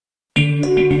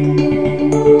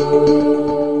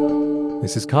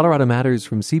This is Colorado Matters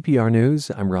from CPR News.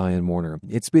 I'm Ryan Warner.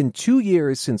 It's been 2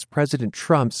 years since President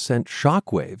Trump sent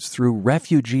shockwaves through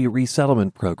refugee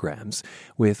resettlement programs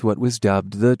with what was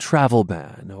dubbed the travel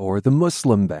ban or the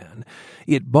Muslim ban.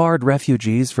 It barred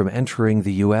refugees from entering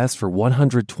the U.S. for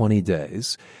 120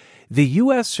 days. The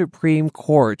U.S. Supreme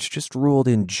Court just ruled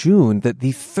in June that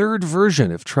the third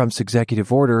version of Trump's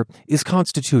executive order is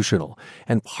constitutional,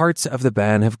 and parts of the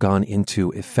ban have gone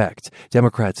into effect.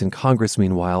 Democrats in Congress,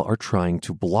 meanwhile, are trying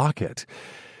to block it.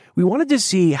 We wanted to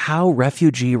see how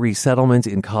refugee resettlement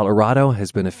in Colorado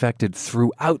has been affected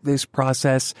throughout this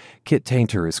process. Kit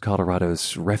Tainter is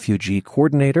Colorado's refugee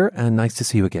coordinator, and nice to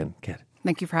see you again, Kit.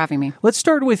 Thank you for having me. Let's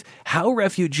start with how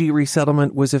refugee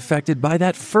resettlement was affected by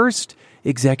that first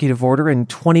executive order in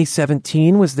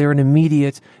 2017. Was there an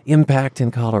immediate impact in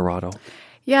Colorado?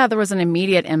 Yeah, there was an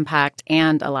immediate impact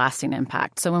and a lasting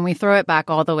impact. So when we throw it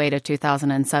back all the way to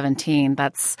 2017,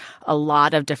 that's a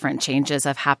lot of different changes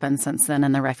have happened since then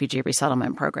in the refugee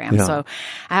resettlement program. Yeah. So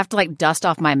I have to dust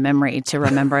off my memory to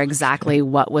remember exactly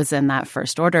what was in that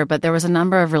first order. But there was a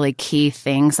number of really key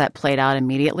things that played out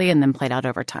immediately and then played out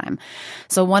over time.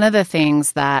 So one of the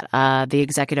things that the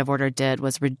executive order did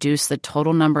was reduce the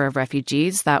total number of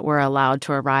refugees that were allowed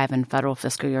to arrive in federal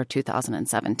fiscal year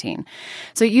 2017.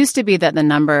 So it used to be that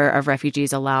the number of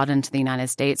refugees allowed into the United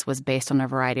States was based on a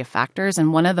variety of factors,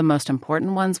 and one of the most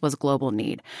important ones was global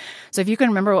need. So if you can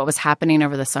remember what was happening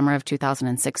over the summer of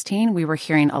 2016, we were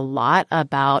hearing a lot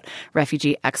about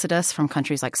refugee exodus from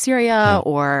countries like Syria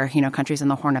or, countries in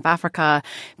the Horn of Africa,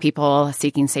 people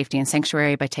seeking safety and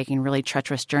sanctuary by taking really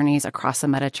treacherous journeys across the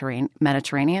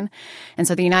Mediterranean. And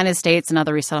so the United States and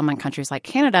other resettlement countries like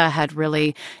Canada had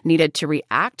really needed to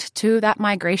react to that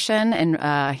migration and,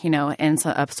 in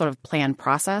a sort of planned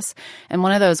process. And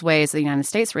one of those ways the United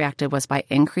States reacted was by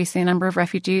increasing the number of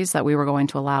refugees that we were going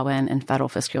to allow in federal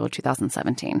fiscal year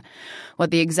 2017. What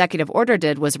the executive order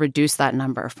did was reduce that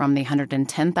number from the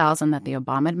 110,000 that the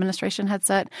Obama administration had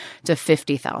set to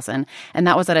 50,000. And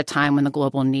that was at a time when the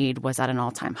global need was at an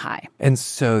all-time high. And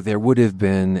so there would have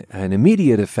been an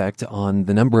immediate effect on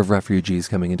the number of refugees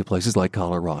coming into places like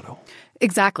Colorado.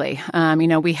 Exactly.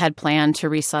 We had planned to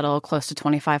resettle close to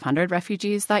 2,500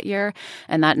 refugees that year,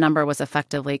 and that number was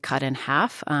effectively cut in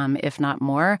half, if not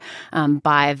more,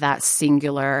 by that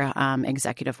singular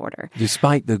executive order.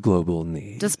 Despite the global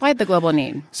need. Despite the global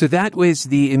need. So that was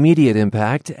the immediate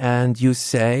impact, and you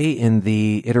say in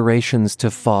the iterations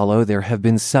to follow, there have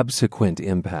been subsequent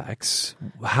impacts.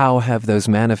 How have those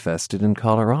manifested in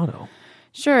Colorado?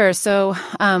 Sure. So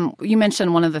you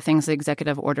mentioned one of the things the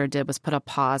executive order did was put a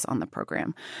pause on the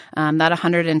program. That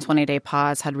 120-day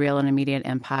pause had real and immediate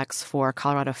impacts for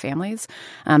Colorado families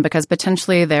because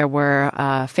potentially there were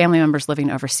family members living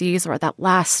overseas or at that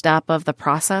last step of the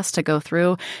process to go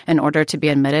through in order to be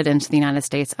admitted into the United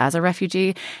States as a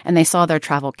refugee, and they saw their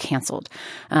travel canceled.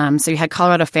 So you had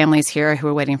Colorado families here who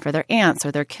were waiting for their aunts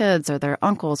or their kids or their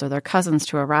uncles or their cousins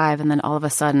to arrive, and then all of a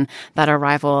sudden that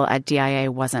arrival at DIA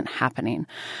wasn't happening.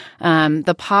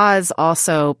 The pause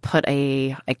also put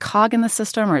a cog in the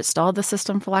system, or it stalled the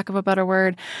system, for lack of a better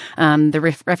word.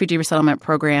 The refugee resettlement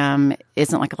program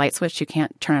isn't like a light switch. You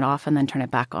can't turn it off and then turn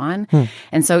it back on.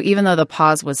 And so even though the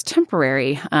pause was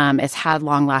temporary, it's had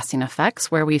long-lasting effects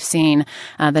where we've seen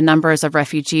the numbers of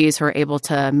refugees who are able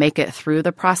to make it through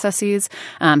the processes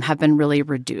have been really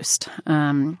reduced.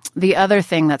 The other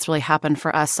thing that's really happened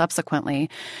for us subsequently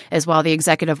is while the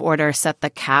executive order set the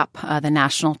cap, the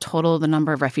national total, the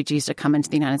number of refugees to come into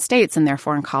the United States, and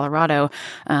therefore in Colorado,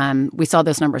 we saw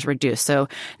those numbers reduced. So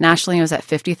nationally, it was at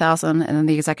 50,000 in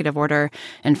the executive order.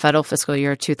 In federal fiscal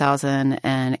year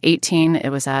 2018, it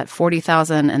was at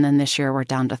 40,000, and then this year we're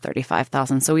down to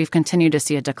 35,000. So we've continued to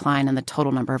see a decline in the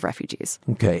total number of refugees.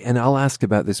 Okay, and I'll ask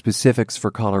about the specifics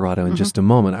for Colorado in just a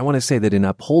moment. I want to say that in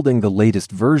upholding the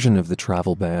latest version of the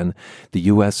travel ban, the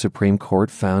U.S. Supreme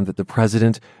Court found that the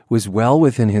president was well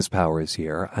within his powers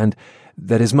here, and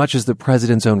that as much as the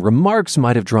president's own remarks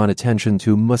might have drawn attention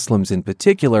to Muslims in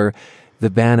particular, the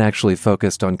ban actually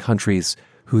focused on countries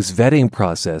whose vetting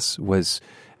process was,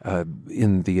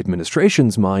 in the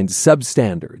administration's mind,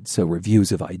 substandard. So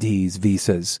reviews of IDs,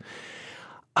 visas.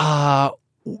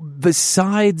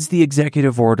 Besides the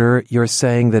executive order, you're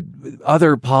saying that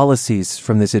other policies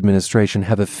from this administration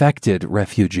have affected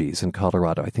refugees in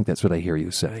Colorado. I think that's what I hear you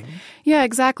saying. Yeah,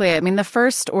 exactly. I mean, the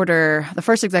first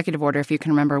executive order, if you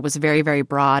can remember, was very, very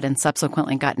broad and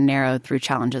subsequently got narrowed through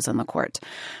challenges in the court.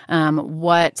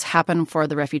 What happened for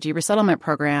the refugee resettlement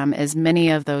program is many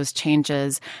of those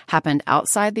changes happened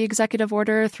outside the executive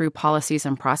order through policies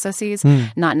and processes,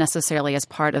 not necessarily as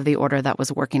part of the order that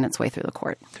was working its way through the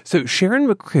court. So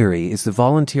Sharon McCreary McCreary is the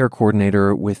volunteer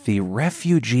coordinator with the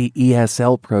Refugee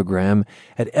ESL program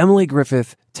at Emily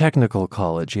Griffith Technical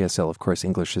College. ESL, of course,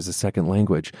 English is a second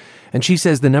language. And she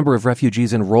says the number of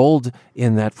refugees enrolled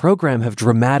in that program have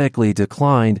dramatically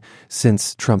declined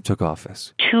since Trump took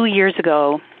office. 2 years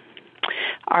ago,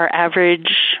 our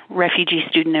average refugee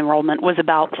student enrollment was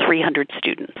about 300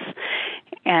 students.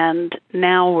 And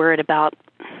now we're at about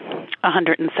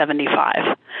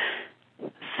 175.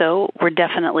 So we're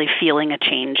definitely feeling a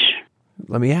change.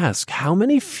 Let me ask, how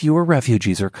many fewer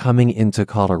refugees are coming into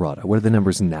Colorado? What are the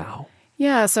numbers now?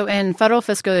 Yeah, so in federal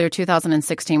fiscal year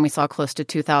 2016, we saw close to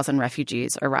 2,000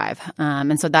 refugees arrive.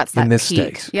 And so that's that in this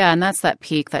peak. State. Yeah, and that's that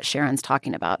peak that Sharon's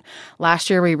talking about.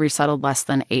 Last year, we resettled less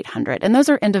than 800. And those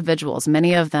are individuals.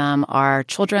 Many of them are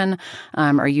children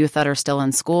or youth that are still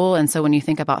in school. And so when you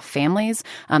think about families,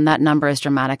 that number is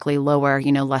dramatically lower,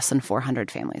 less than 400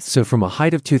 families. So from a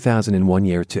height of 2,000 in 1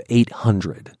 year to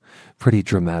 800, pretty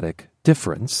dramatic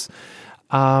difference.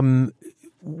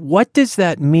 What does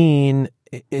that mean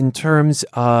in terms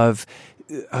of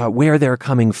where they're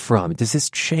coming from? Does this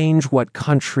change what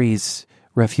countries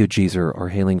refugees are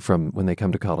hailing from when they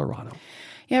come to Colorado?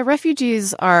 Yeah,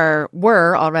 refugees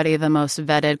were already the most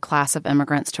vetted class of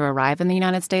immigrants to arrive in the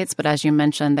United States. But as you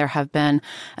mentioned, there have been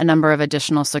a number of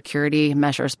additional security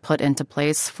measures put into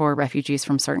place for refugees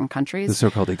from certain countries. The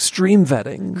so-called extreme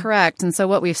vetting. Correct. And so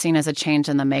what we've seen is a change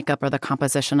in the makeup or the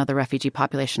composition of the refugee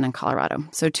population in Colorado.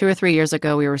 So 2 or 3 years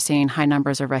ago, we were seeing high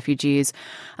numbers of refugees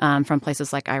from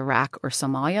places like Iraq or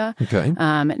Somalia. Okay.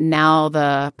 Now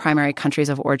the primary countries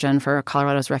of origin for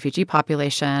Colorado's refugee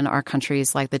population are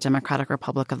countries like the Democratic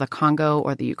Republic of the Congo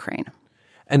or the Ukraine.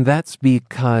 And that's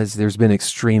because there's been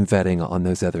extreme vetting on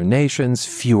those other nations.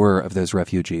 Fewer of those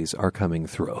refugees are coming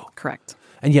through. Correct.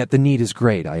 And yet the need is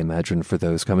great, I imagine, for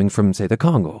those coming from, say, the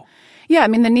Congo. Yeah, I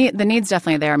mean, the need's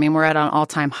definitely there. I mean, we're at an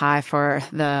all-time high for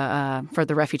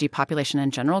the refugee population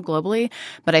in general globally.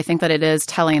 But I think that it is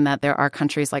telling that there are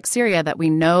countries like Syria that we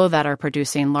know that are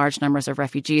producing large numbers of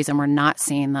refugees, and we're not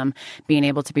seeing them being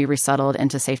able to be resettled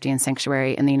into safety and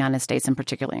sanctuary in the United States, and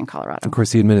particularly in Colorado. Of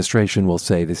course, the administration will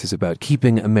say this is about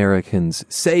keeping Americans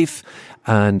safe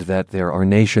and that there are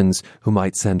nations who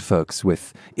might send folks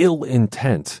with ill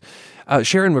intent.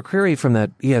 Sharon McCreary from that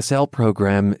ESL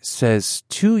program says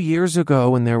 2 years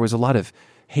ago, when there was a lot of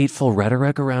hateful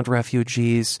rhetoric around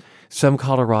refugees, some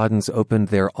Coloradans opened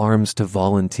their arms to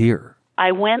volunteer.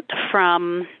 I went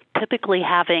from typically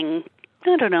having,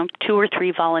 2 or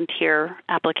 3 volunteer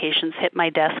applications hit my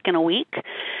desk in a week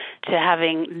to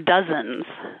having dozens.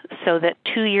 So that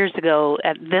 2 years ago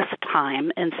at this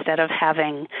time, instead of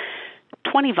having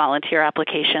 20 volunteer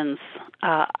applications,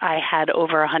 I had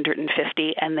over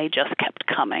 150, and they just kept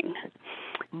coming.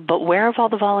 But where have all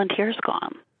the volunteers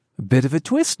gone? A bit of a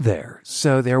twist there.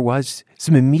 So there was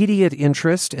some immediate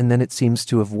interest, and then it seems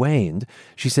to have waned.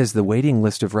 She says the waiting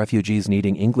list of refugees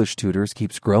needing English tutors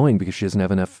keeps growing because she doesn't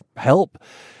have enough help.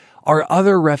 Are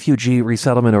other refugee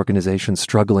resettlement organizations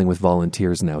struggling with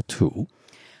volunteers now, too?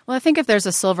 Well, I think if there's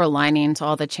a silver lining to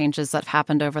all the changes that have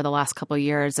happened over the last couple of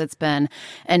years, it's been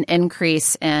an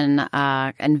increase in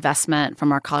investment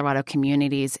from our Colorado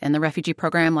communities in the refugee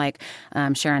program, like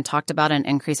Sharon talked about, an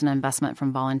increase in investment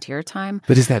from volunteer time.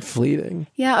 But is that fleeting?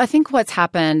 Yeah, I think what's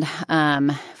happened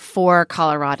for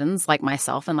Coloradans like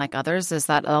myself and like others is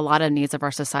that a lot of needs of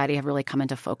our society have really come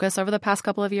into focus over the past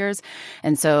couple of years.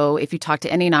 And so if you talk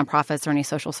to any nonprofits or any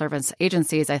social service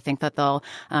agencies, I think that they'll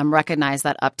recognize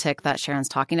that uptick that Sharon's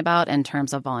talking about in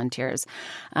terms of volunteers.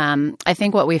 I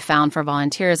think what we found for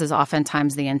volunteers is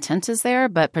oftentimes the intent is there,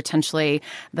 but potentially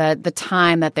the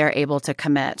time that they're able to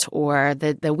commit or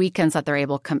the weekends that they're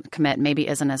able to commit maybe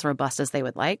isn't as robust as they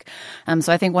would like.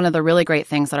 So I think one of the really great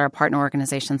things that our partner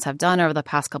organizations have done over the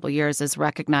past couple of years is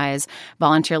recognize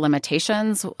volunteer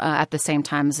limitations at the same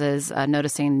time as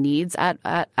noticing needs at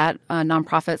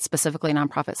nonprofits, specifically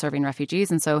nonprofits serving refugees.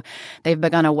 And so they've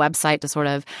begun a website to sort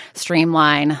of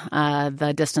streamline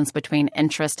the distance between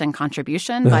interest and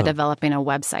contribution by developing a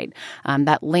website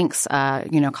that links,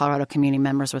 Colorado community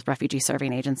members with refugee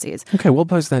serving agencies. Okay, we'll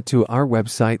post that to our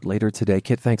website later today.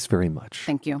 Kit, thanks very much.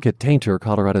 Thank you. Kit Tainter,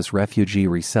 Colorado's Refugee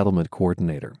Resettlement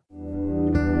Coordinator.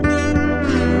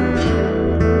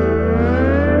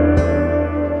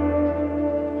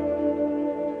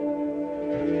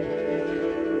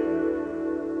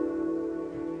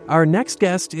 Our next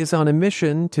guest is on a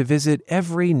mission to visit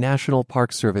every National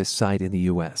Park Service site in the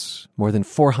U.S., more than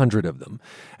 400 of them.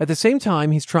 At the same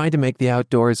time, he's trying to make the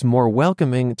outdoors more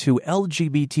welcoming to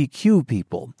LGBTQ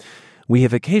people. We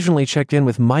have occasionally checked in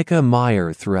with Micah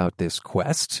Meyer throughout this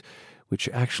quest, which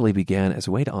actually began as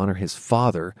a way to honor his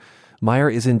father.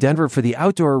 Meyer is in Denver for the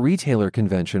Outdoor Retailer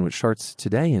Convention, which starts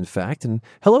today, in fact. And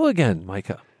hello again,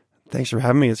 Micah. Thanks for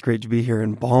having me. It's great to be here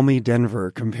in balmy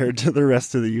Denver compared to the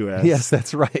rest of the U.S. Yes,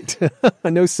 that's right.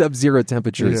 No sub-zero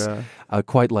temperatures,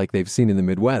 quite like they've seen in the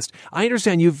Midwest. I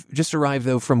understand you've just arrived,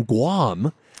 though, from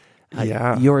Guam.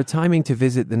 Your timing to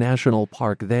visit the national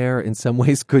park there in some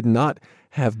ways could not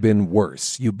have been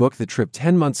worse. You booked the trip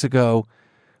 10 months ago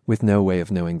with no way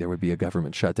of knowing there would be a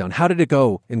government shutdown. How did it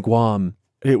go in Guam?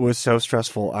 It was so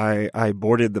stressful. I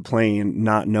boarded the plane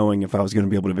not knowing if I was going to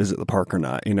be able to visit the park or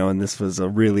not, and this was a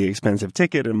really expensive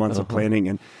ticket and months of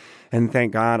planning. And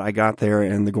thank God I got there,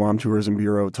 and the Guam Tourism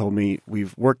Bureau told me,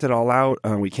 we've worked it all out.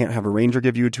 We can't have a ranger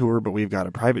give you a tour, but we've got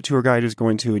a private tour guide who's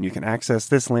going to, and you can access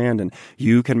this land, and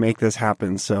you can make this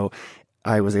happen. So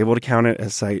I was able to count it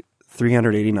as site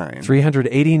 389.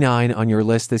 389 on your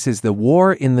list. This is the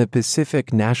War in the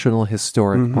Pacific National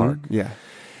Historic Park. Yeah.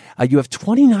 You have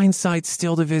 29 sites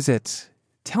still to visit.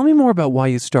 Tell me more about why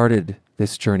you started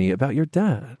this journey, about your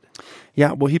dad.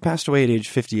 Yeah, well, he passed away at age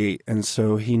 58, and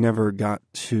so he never got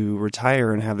to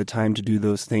retire and have the time to do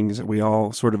those things that we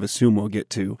all sort of assume we'll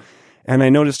get to. And I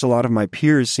noticed a lot of my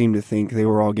peers seemed to think they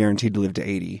were all guaranteed to live to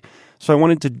 80. So I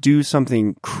wanted to do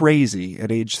something crazy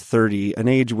at age 30, an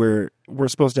age where we're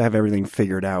supposed to have everything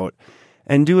figured out,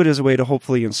 and do it as a way to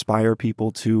hopefully inspire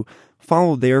people to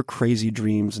follow their crazy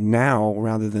dreams now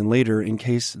rather than later in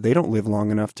case they don't live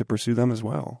long enough to pursue them as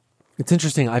well. It's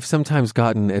interesting. I've sometimes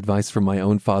gotten advice from my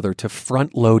own father to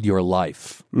front load your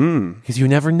life because you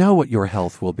never know what your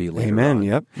health will be later Amen. on.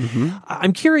 Yep. Mm-hmm.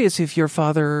 I'm curious if your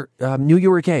father knew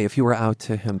you were gay, if you were out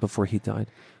to him before he died.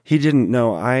 He didn't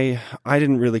know. I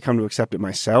didn't really come to accept it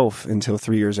myself until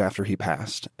 3 years after he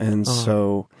passed. And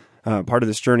so part of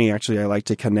this journey, actually, I like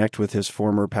to connect with his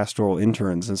former pastoral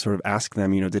interns and sort of ask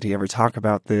them, did he ever talk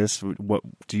about this? What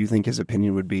do you think his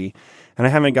opinion would be? And I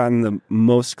haven't gotten the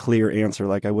most clear answer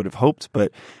like I would have hoped,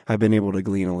 but I've been able to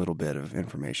glean a little bit of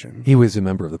information. He was a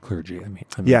member of the clergy.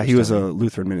 Yeah, he was a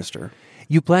Lutheran minister.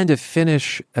 You plan to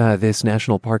finish this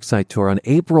National Park Site tour on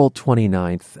April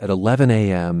 29th at 11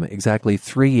 a.m., exactly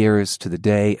 3 years to the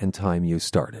day and time you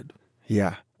started.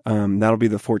 Yeah, that'll be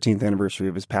the 14th anniversary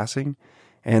of his passing.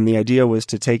 And the idea was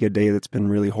to take a day that's been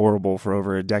really horrible for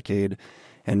over a decade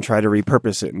and try to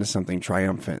repurpose it into something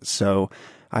triumphant. So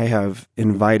I have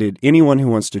invited anyone who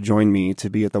wants to join me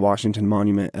to be at the Washington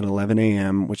Monument at 11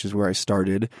 a.m., which is where I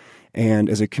started. And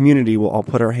as a community, we'll all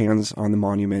put our hands on the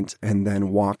monument and then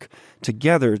walk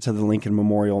together to the Lincoln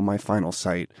Memorial, my final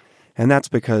site. And that's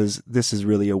because this is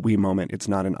really a we moment. It's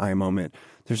not an I moment.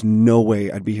 There's no way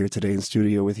I'd be here today in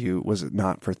studio with you was it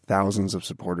not for thousands of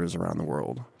supporters around the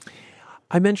world.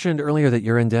 I mentioned earlier that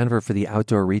you're in Denver for the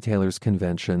Outdoor Retailers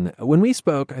Convention. When we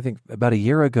spoke, I think about a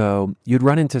year ago, you'd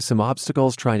run into some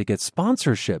obstacles trying to get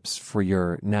sponsorships for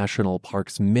your national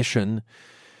parks mission.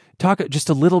 Talk just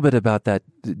a little bit about that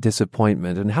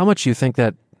disappointment and how much you think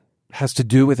that has to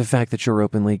do with the fact that you're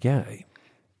openly gay.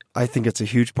 I think it's a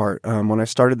huge part. When I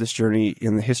started this journey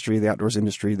in the history of the outdoors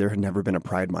industry, there had never been a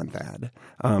Pride Month ad.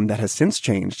 That has since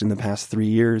changed in the past 3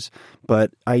 years.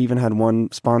 But I even had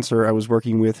one sponsor I was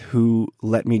working with who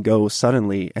let me go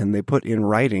suddenly, and they put in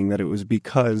writing that it was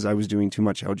because I was doing too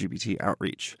much LGBT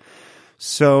outreach.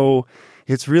 So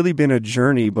it's really been a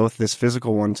journey, both this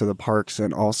physical one to the parks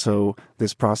and also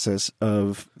this process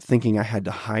of thinking I had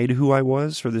to hide who I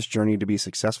was for this journey to be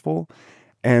successful.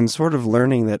 And sort of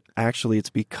learning that actually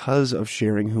it's because of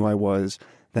sharing who I was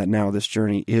that now this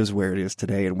journey is where it is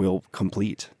today and will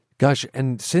complete. Gosh,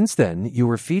 and since then, you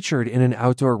were featured in an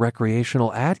outdoor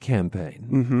recreational ad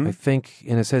campaign, I think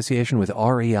in association with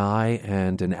REI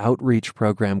and an outreach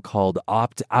program called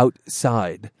Opt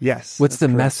Outside. Yes. What's the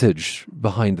correct. message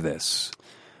behind this?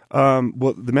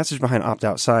 Well, the message behind Opt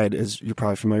Outside, as you're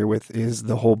probably familiar with, is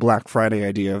the whole Black Friday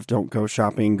idea of don't go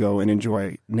shopping, go and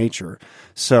enjoy nature.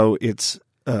 So it's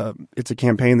a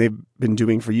campaign they've been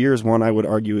doing for years. One, I would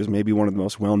argue, is maybe one of the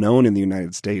most well-known in the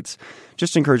United States,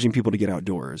 just encouraging people to get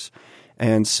outdoors.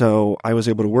 And so I was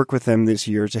able to work with them this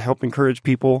year to help encourage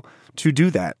people to do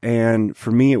that. And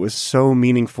for me, it was so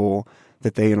meaningful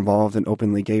that they involved an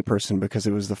openly gay person because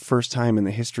it was the first time in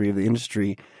the history of the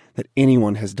industry that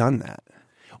anyone has done that.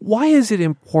 Why is it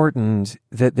important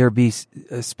that there be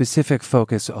a specific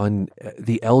focus on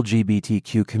the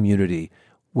LGBTQ community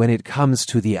when it comes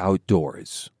to the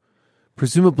outdoors?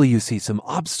 Presumably you see some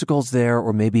obstacles there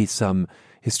or maybe some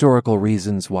historical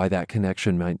reasons why that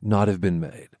connection might not have been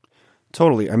made.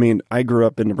 Totally. I mean, I grew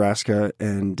up in Nebraska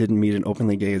and didn't meet an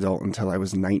openly gay adult until I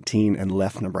was 19 and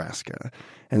left Nebraska.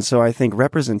 And so I think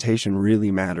representation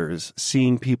really matters.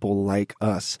 Seeing people like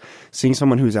us, seeing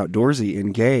someone who's outdoorsy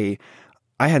and gay,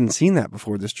 I hadn't seen that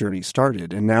before this journey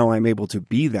started. And now I'm able to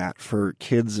be that for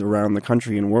kids around the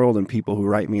country and world and people who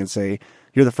write me and say,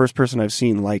 you're the first person I've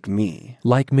seen like me.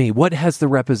 Like me. What has the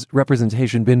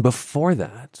representation been before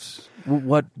that?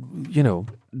 What,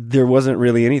 There wasn't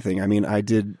really anything. I mean, I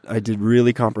did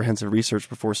really comprehensive research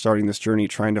before starting this journey,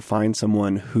 trying to find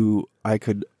someone who I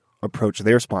could approach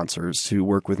their sponsors to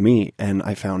work with me, and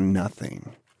I found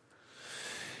nothing.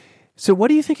 So what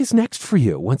do you think is next for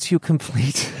you once you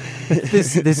complete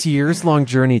this years-long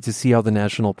journey to see all the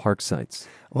national park sites?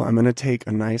 Well, I'm going to take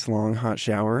a nice, long, hot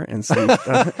shower and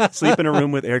sleep in a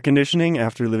room with air conditioning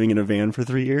after living in a van for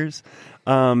 3 years.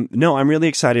 No, I'm really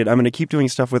excited. I'm going to keep doing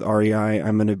stuff with REI.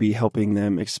 I'm going to be helping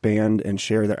them expand and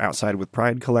share their Outside with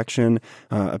Pride collection,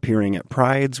 appearing at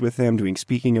Prides with them, doing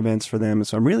speaking events for them.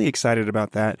 So I'm really excited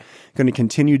about that. Going to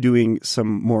continue doing some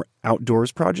more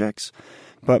outdoors projects.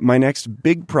 But my next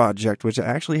big project, which I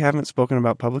actually haven't spoken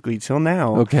about publicly till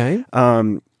now, okay,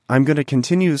 I'm going to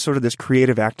continue sort of this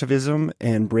creative activism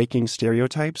and breaking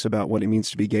stereotypes about what it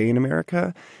means to be gay in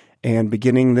America. And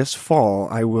beginning this fall,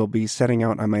 I will be setting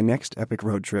out on my next epic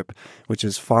road trip, which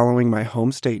is following my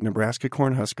home state, Nebraska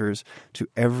Cornhuskers, to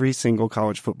every single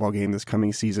college football game this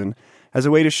coming season as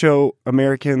a way to show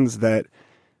Americans that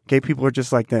gay people are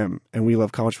just like them and we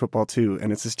love college football too.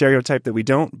 And it's a stereotype that we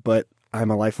don't, but I'm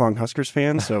a lifelong Huskers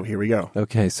fan, so here we go.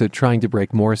 Okay, so trying to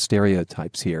break more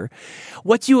stereotypes here.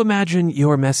 What do you imagine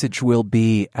your message will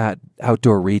be at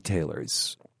outdoor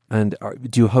retailers? And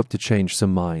do you hope to change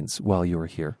some minds while you're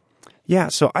here? Yeah,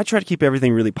 so I try to keep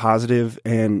everything really positive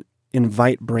and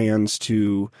invite brands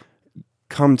to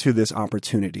come to this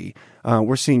opportunity.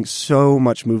 We're seeing so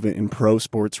much movement in pro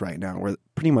sports right now where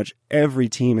pretty much every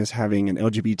team is having an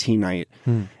LGBT night.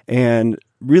 And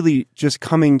really just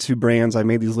coming to brands, I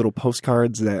made these little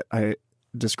postcards that I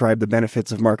describe the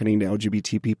benefits of marketing to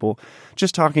LGBT people,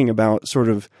 just talking about sort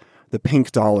of the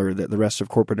pink dollar that the rest of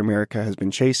corporate America has been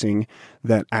chasing,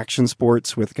 that action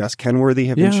sports with Gus Kenworthy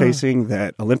have been chasing,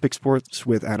 that Olympic sports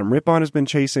with Adam Rippon has been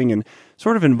chasing, and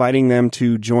sort of inviting them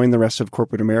to join the rest of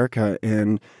corporate America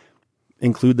and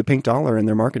include the pink dollar in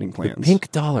their marketing plans. The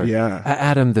pink dollar. Yeah.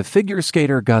 Adam, the figure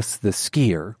skater, Gus, the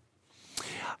skier.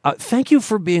 Thank you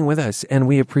for being with us, and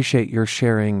we appreciate your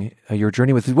sharing your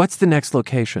journey with us. What's the next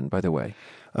location, by the way?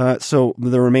 So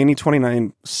the remaining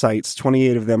 29 sites,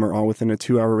 28 of them are all within a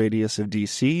 2-hour radius of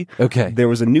D.C. Okay. There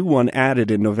was a new one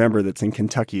added in November that's in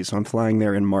Kentucky, so I'm flying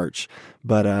there in March.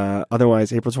 But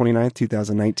otherwise, April 29th,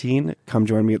 2019, come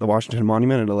join me at the Washington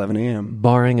Monument at 11 a.m.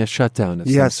 Barring a shutdown of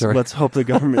some Yes, sort. let's hope the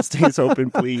government stays open,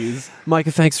 please.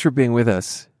 Micah, thanks for being with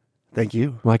us. Thank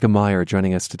you. Micah Meyer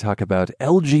joining us to talk about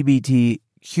LGBTQ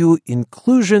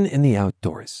inclusion in the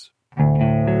outdoors.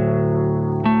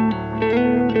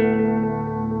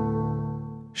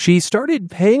 She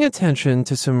started paying attention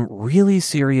to some really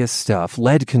serious stuff,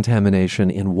 lead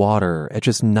contamination in water, at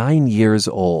just 9 years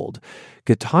old.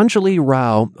 Gitanjali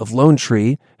Rao of Lone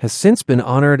Tree has since been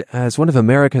honored as one of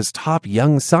America's top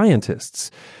young scientists.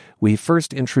 We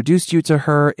first introduced you to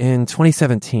her in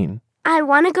 2017. I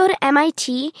want to go to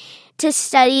MIT to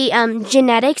study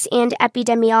genetics and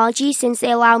epidemiology since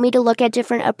they allow me to look at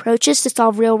different approaches to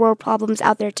solve real-world problems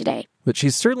out there today. But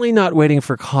she's certainly not waiting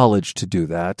for college to do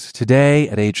that. Today,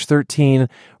 at age 13,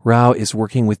 Rao is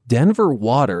working with Denver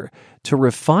Water to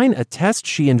refine a test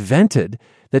she invented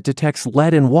that detects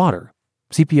lead in water.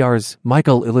 CPR's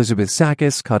Michael Elizabeth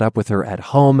Sakis caught up with her at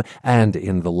home and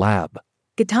in the lab.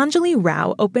 Gitanjali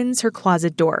Rao opens her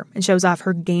closet door and shows off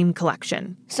her game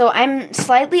collection. So I'm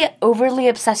slightly overly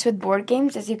obsessed with board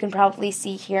games, as you can probably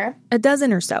see here. A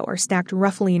dozen or so are stacked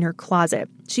roughly in her closet.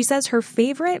 She says her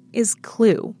favorite is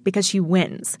Clue because she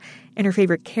wins, and her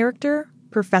favorite character,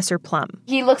 Professor Plum.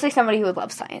 He looks like somebody who would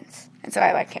love science, and so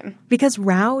I like him. Because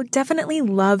Rao definitely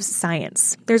loves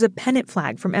science. There's a pennant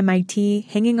flag from MIT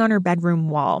hanging on her bedroom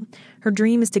wall. Her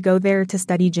dream is to go there to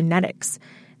study genetics.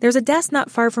 There's a desk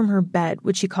not far from her bed,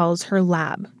 which she calls her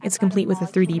lab. It's complete with a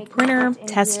 3D printer,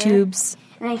 test tubes.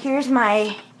 And then here's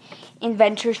my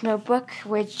inventor's notebook,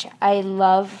 which I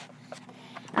love.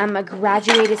 A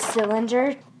graduated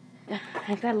cylinder.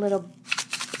 I've got a little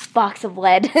box of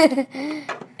lead.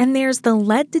 And there's the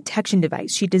lead detection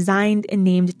device she designed and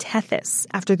named Tethys,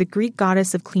 after the Greek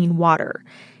goddess of clean water.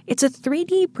 It's a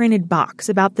 3D printed box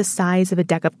about the size of a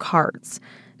deck of cards.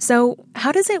 So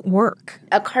how does it work?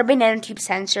 A carbon nanotube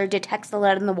sensor detects the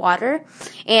lead in the water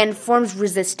and forms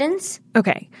resistance.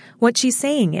 Okay, what she's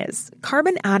saying is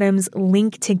carbon atoms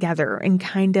link together in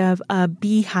kind of a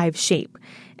beehive shape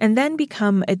and then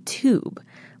become a tube.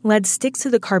 Lead sticks to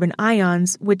the carbon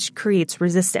ions, which creates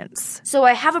resistance. So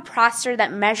I have a processor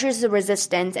that measures the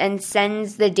resistance and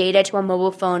sends the data to a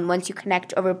mobile phone once you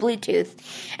connect over Bluetooth,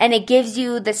 and it gives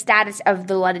you the status of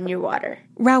the lead in your water.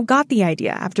 Rao got the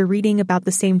idea after reading about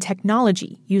the same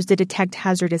technology used to detect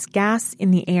hazardous gas in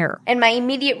the air. And my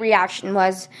immediate reaction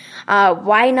was,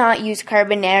 why not use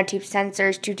carbon nanotube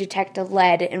sensors to detect the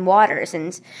lead in water,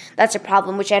 since that's a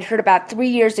problem which I'd heard about 3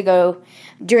 years ago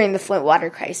during the Flint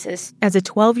water crisis. As a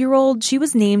 12-year-old, she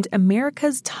was named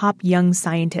America's top young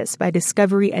scientist by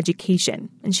Discovery Education,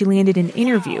 and she landed an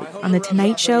interview on The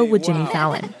Tonight Show with Jimmy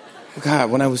Fallon.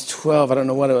 God, when I was 12, I don't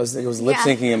know what it was. It was lip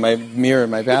syncing in my mirror in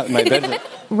my bedroom.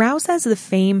 Rao says the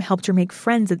fame helped her make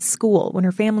friends at school when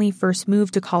her family first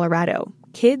moved to Colorado.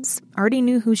 Kids already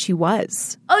knew who she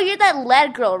was. Oh, you're that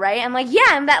lead girl, right? I'm like, yeah,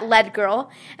 I'm that lead girl.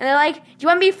 And they're like, do you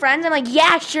want to be friends? I'm like,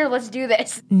 yeah, sure, let's do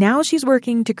this. Now she's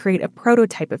working to create a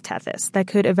prototype of Tethys that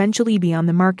could eventually be on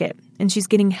the market. And she's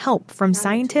getting help from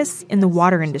scientists in the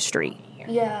water industry.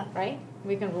 Yeah. Right?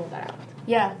 We can rule that out.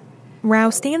 Yeah.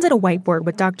 Rao stands at a whiteboard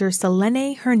with Dr.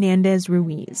 Selene Hernandez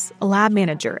Ruiz, a lab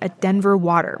manager at Denver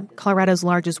Water, Colorado's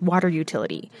largest water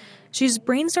utility. She's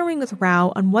brainstorming with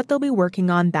Rao on what they'll be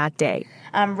working on that day.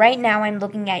 Right now I'm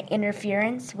looking at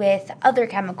interference with other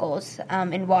chemicals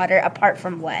in water apart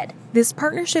from lead. This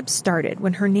partnership started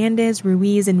when Hernandez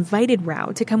Ruiz invited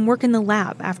Rao to come work in the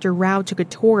lab after Rao took a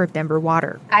tour of Denver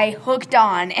Water. I hooked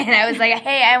on and I was like,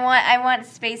 hey, I want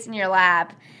space in your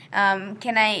lab.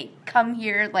 Can I come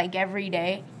here like every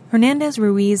day? Hernandez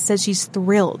Ruiz says she's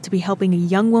thrilled to be helping a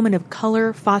young woman of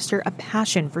color foster a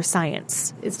passion for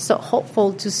science. It's so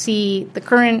hopeful to see the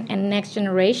current and next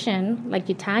generation, like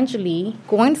Gitanjali,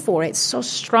 going for it so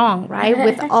strong, right?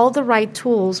 With all the right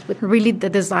tools, with really the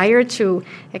desire to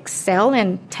excel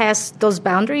and test those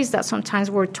boundaries that sometimes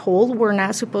we're told we're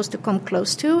not supposed to come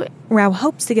close to. Rao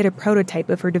hopes to get a prototype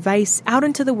of her device out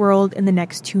into the world in the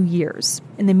next 2 years.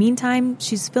 In the meantime,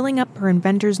 she's filling up her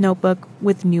inventor's notebook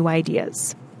with new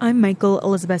ideas. I'm Michael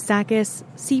Elizabeth Sakis,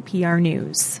 CPR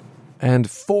News. And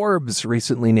Forbes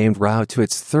recently named Rao to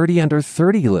its 30 Under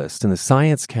 30 list in the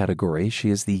science category.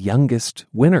 She is the youngest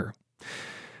winner.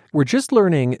 We're just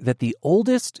learning that the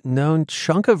oldest known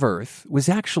chunk of Earth was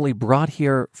actually brought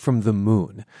here from the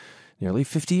moon nearly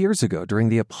 50 years ago during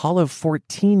the Apollo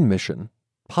 14 mission.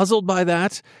 Puzzled by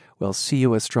that? Well,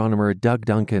 CU astronomer Doug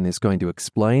Duncan is going to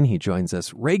explain. He joins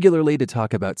us regularly to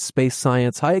talk about space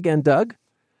science. Hi again, Doug.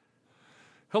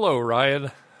 Hello,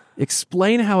 Ryan.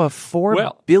 Explain how a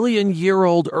 4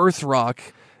 billion-year-old Earth rock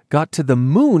got to the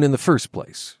moon in the first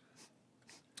place.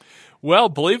 Well,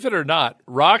 believe it or not,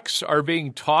 rocks are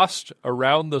being tossed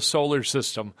around the solar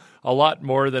system a lot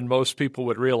more than most people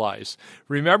would realize.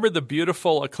 Remember the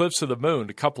beautiful eclipse of the moon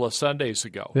a couple of Sundays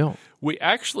ago? Yeah. We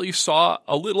actually saw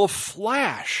a little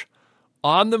flash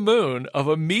on the moon of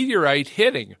a meteorite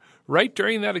hitting right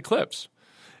during that eclipse.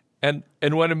 And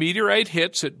when a meteorite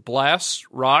hits, it blasts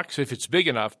rocks, if it's big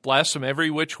enough, blasts them every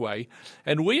which way.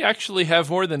 And we actually have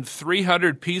more than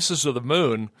 300 pieces of the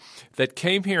moon that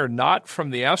came here not from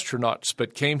the astronauts,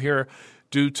 but came here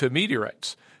due to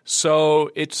meteorites. So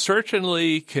it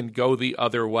certainly can go the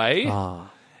other way.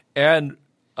 And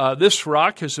this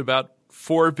rock is about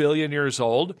 4 billion years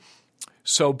old.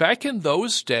 So back in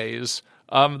those days,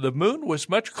 the moon was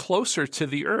much closer to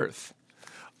the Earth.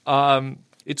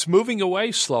 It's moving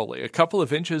away slowly, a couple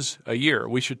of inches a year.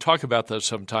 We should talk about that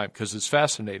sometime because it's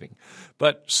fascinating.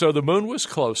 But so the moon was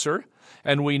closer,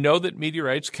 and we know that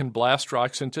meteorites can blast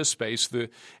rocks into space.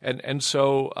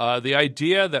 So the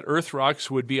idea that Earth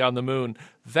rocks would be on the moon,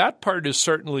 that part is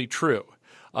certainly true.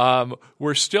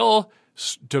 We're still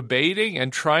debating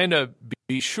and trying to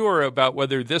be sure about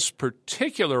whether this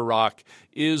particular rock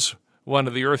is one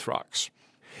of the Earth rocks.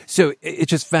 So it's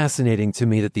just fascinating to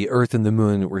me that the Earth and the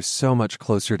moon were so much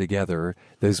closer together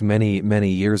those many, many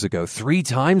years ago, 3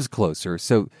 times closer.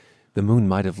 So the moon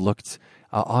might have looked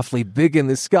awfully big in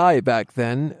the sky back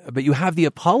then. But you have the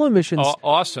Apollo missions.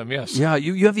 Awesome, yes. Yeah,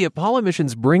 you have the Apollo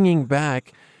missions bringing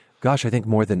back, I think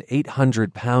more than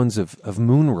 800 pounds of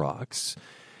moon rocks.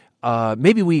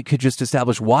 Maybe we could just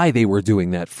establish why they were doing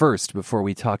that first before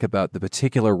we talk about the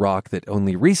particular rock that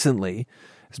only recently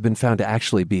has been found to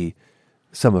actually be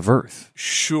some of Earth.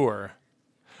 Sure.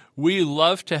 We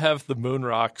love to have the moon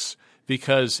rocks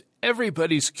because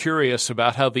everybody's curious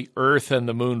about how the Earth and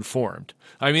the moon formed.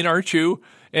 I mean, aren't you?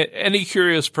 Any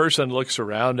curious person looks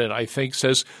around and I think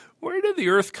says, where did the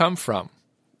Earth come from?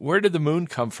 Where did the moon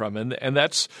come from? And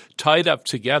that's tied up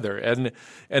together.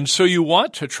 And so you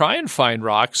want to try and find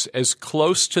rocks as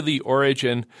close to the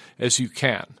origin as you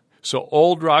can. So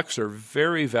old rocks are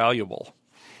very valuable.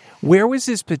 Where was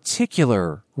this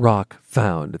particular rock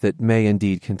found that may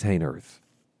indeed contain Earth?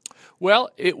 Well,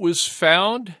 it was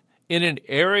found in an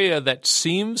area that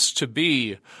seems to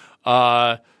be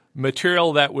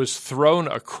material that was thrown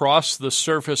across the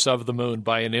surface of the moon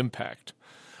by an impact.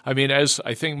 I mean, as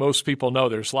I think most people know,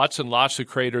 there's lots and lots of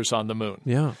craters on the moon.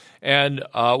 Yeah. And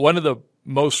one of the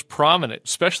most prominent,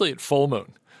 especially at full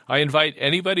moon, I invite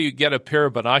anybody to get a pair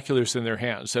of binoculars in their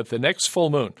hands. At the next full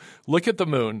moon, look at the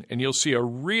moon, and you'll see a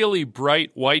really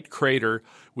bright white crater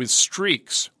with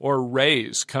streaks or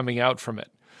rays coming out from it.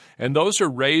 And those are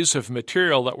rays of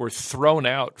material that were thrown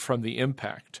out from the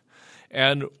impact.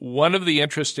 And one of the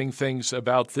interesting things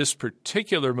about this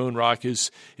particular moon rock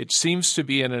is it seems to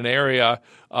be in an area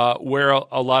where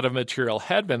a lot of material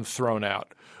had been thrown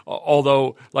out.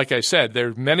 Although, like I said, there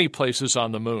are many places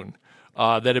on the moon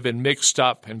that have been mixed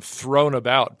up and thrown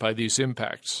about by these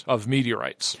impacts of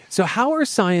meteorites. So how are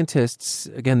scientists,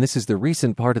 again, this is the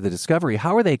recent part of the discovery,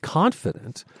 how are they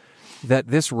confident that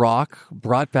this rock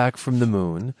brought back from the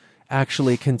moon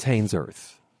actually contains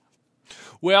Earth?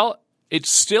 Well, it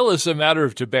still is a matter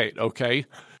of debate, okay?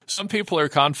 Some people are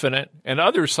confident, and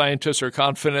other scientists are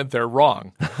confident they're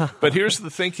wrong. But here's the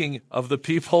thinking of the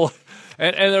people,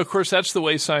 and of course, that's the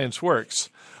way science works.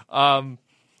 The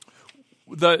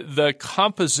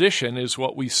composition is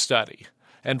what we study.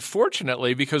 And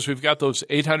fortunately, because we've got those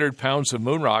 800 pounds of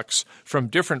moon rocks from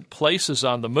different places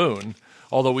on the moon,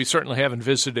 although we certainly haven't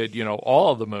visited,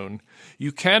 all of the moon,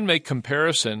 you can make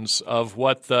comparisons of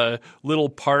what the little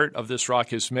part of this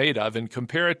rock is made of and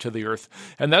compare it to the Earth.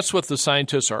 And that's what the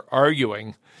scientists are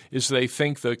arguing, is they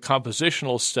think the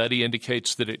compositional study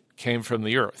indicates that it came from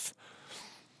the Earth.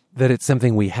 That it's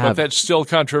something we have. But that's still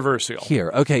controversial. Here.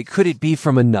 Okay, could it be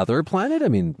from another planet? I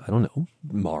mean, I don't know,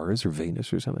 Mars or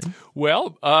Venus or something?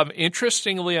 Well,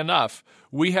 interestingly enough,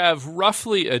 we have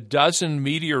roughly a dozen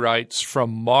meteorites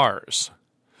from Mars.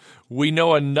 We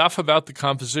know enough about the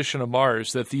composition of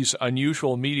Mars that these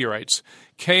unusual meteorites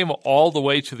came all the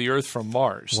way to the Earth from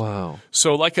Mars. Wow.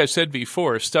 So like I said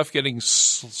before, stuff getting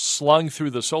slung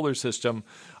through the solar system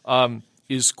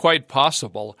is quite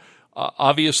possible.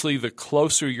 Obviously, the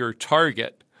closer your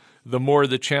target, the more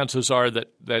the chances are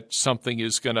that something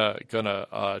is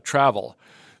gonna travel.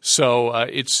 So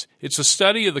it's a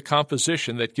study of the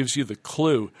composition that gives you the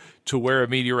clue to where a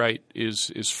meteorite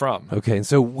is from. Okay, and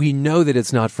so we know that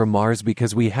it's not from Mars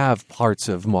because we have parts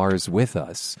of Mars with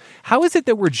us. How is it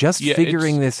that we're just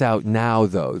figuring this out now,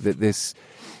 though, that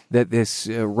this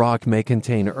rock may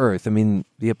contain Earth? I mean,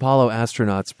 the Apollo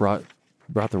astronauts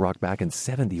brought the rock back in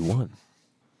 1971.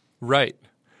 Right.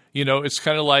 It's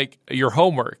kind of like your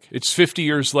homework. It's 50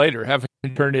 years later. Haven't you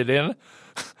turned it in?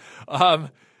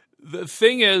 The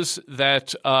thing is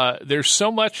that there's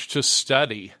so much to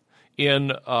study in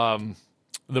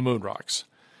the moon rocks.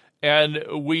 And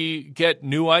we get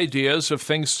new ideas of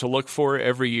things to look for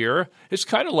every year. It's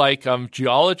kind of like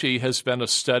geology has been a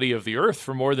study of the Earth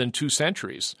for more than 2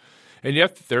 centuries. And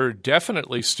yet there are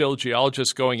definitely still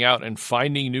geologists going out and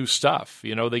finding new stuff.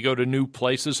 They go to new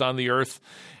places on the Earth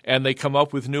and they come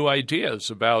up with new ideas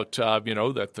about,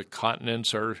 that the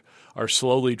continents are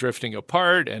slowly drifting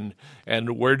apart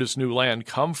and where does new land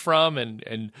come from.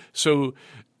 And so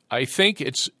I think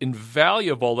it's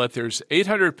invaluable that there's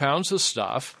 800 pounds of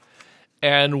stuff.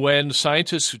 And when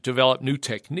scientists develop new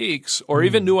techniques or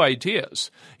even new ideas,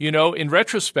 in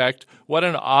retrospect, what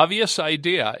an obvious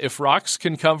idea. If rocks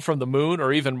can come from the moon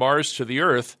or even Mars to the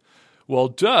Earth,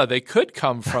 well, they could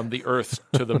come from the Earth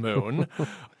to the moon.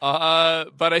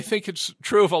 But I think it's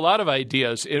true of a lot of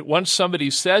ideas. Once somebody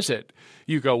says it,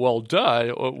 you go, well,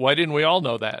 why didn't we all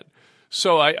know that?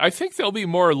 So I think there'll be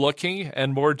more looking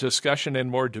and more discussion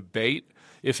and more debate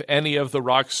if any of the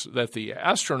rocks that the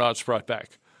astronauts brought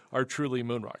back are truly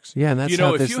moon rocks. Yeah, and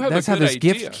that's how this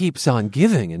gift keeps on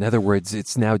giving. In other words,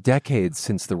 it's now decades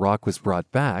since the rock was brought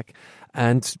back,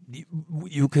 and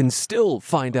you can still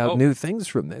find out new things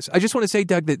from this. I just want to say,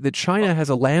 Doug, that China has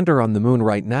a lander on the moon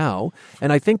right now,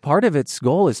 and I think part of its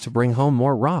goal is to bring home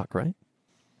more rock, right?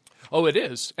 Oh, it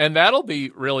is. And that'll be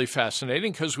really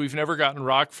fascinating because we've never gotten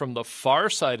rock from the far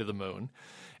side of the moon.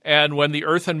 And when the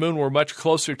Earth and Moon were much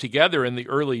closer together in the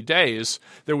early days,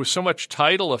 there was so much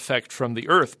tidal effect from the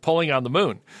Earth pulling on the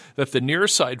Moon that the near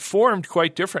side formed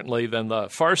quite differently than the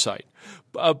far side.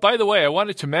 By the way, I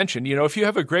wanted to mention, if you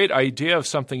have a great idea of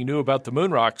something new about the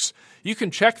moon rocks, you can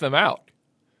check them out.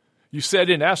 You said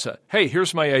in NASA, hey,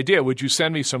 here's my idea. Would you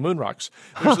send me some moon rocks?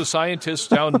 There's a scientist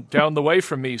down the way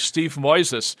from me, Steve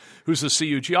Moises, who's a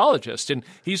CU geologist, and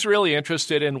he's really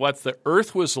interested in what the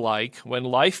Earth was like when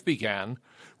life began,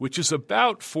 which is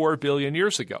about 4 billion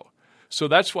years ago. So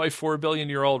that's why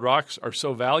 4-billion-year-old rocks are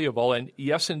so valuable. And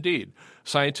yes, indeed,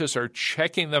 scientists are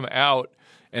checking them out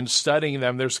and studying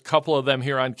them. There's a couple of them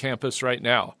here on campus right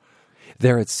now.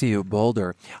 There at CU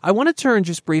Boulder. I want to turn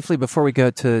just briefly before we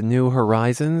go to New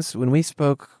Horizons. When we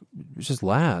spoke just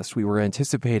last, we were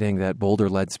anticipating that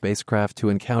Boulder-led spacecraft to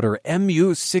encounter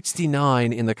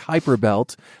MU-69 in the Kuiper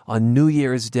Belt on New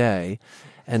Year's Day.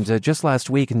 And just last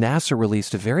week, NASA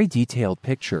released a very detailed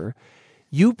picture.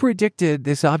 You predicted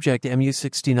this object,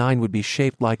 MU-69, would be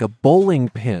shaped like a bowling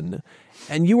pin.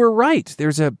 And you were right.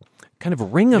 There's a kind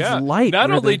of ring of light.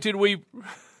 Not only did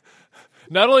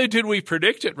we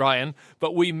predict it, Ryan,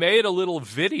 but we made a little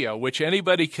video, which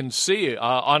anybody can see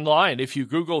online. If you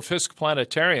Google Fisk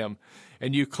Planetarium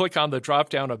and you click on the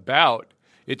drop-down About,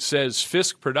 it says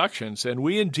Fisk Productions. And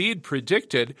we indeed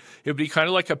predicted it would be kind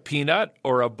of like a peanut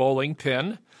or a bowling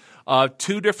pin.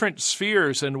 Two different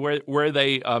spheres, and where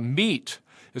they meet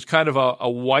is kind of a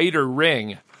wider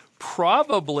ring.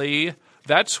 Probably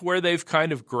that's where they've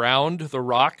kind of ground the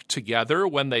rock together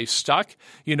when they stuck.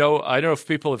 You know, I don't know if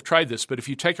people have tried this, but if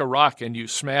you take a rock and you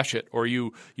smash it or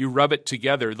you rub it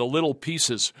together, the little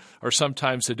pieces are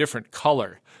sometimes a different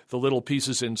color, the little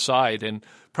pieces inside. And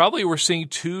probably we're seeing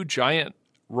two giant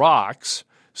rocks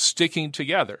sticking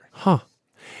together. Huh.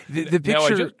 The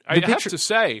picture... Now, I have to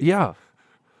say... Yeah.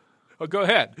 Oh, go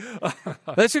ahead.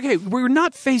 That's okay. We're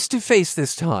not face-to-face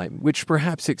this time, which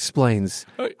perhaps explains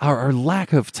our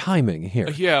lack of timing here.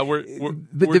 Yeah, we're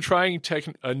trying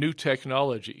a new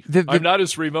technology. I'm not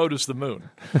as remote as the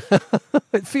moon.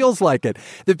 It feels like it.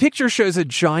 The picture shows a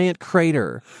giant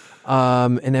crater,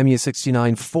 an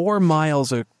MU-69, 4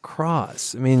 miles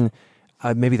across. I mean,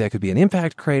 maybe that could be an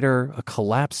impact crater, a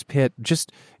collapse pit.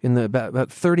 Just in the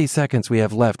about 30 seconds we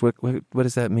have left, what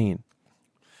does that mean?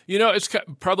 You know, it's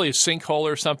probably a sinkhole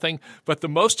or something, but the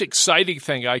most exciting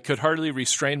thing I could hardly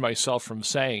restrain myself from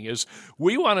saying is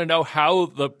we want to know how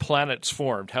the planets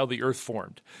formed, how the Earth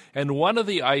formed. And one of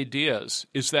the ideas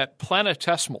is that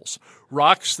planetesimals,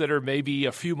 rocks that are maybe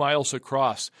a few miles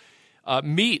across,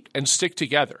 meet and stick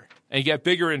together and get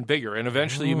bigger and bigger, and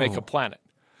eventually you make a planet.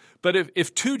 But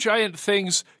if two giant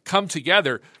things come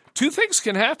together, two things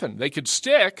can happen. They could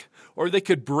stick, or they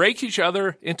could break each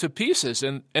other into pieces,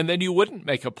 and then you wouldn't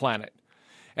make a planet.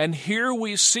 And here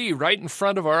we see right in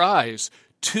front of our eyes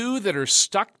two that are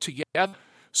stuck together.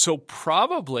 So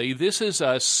probably this is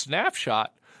a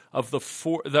snapshot of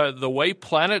the way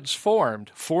planets formed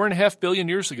 4.5 billion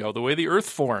years ago. The way the Earth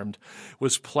formed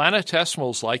was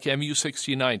planetesimals like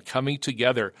MU-69 coming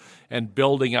together and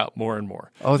building up more and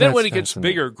more. Then when it gets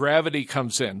bigger, gravity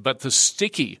comes in. But the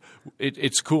sticky,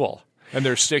 it's cool. And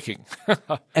they're sticking.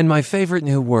 And my favorite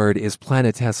new word is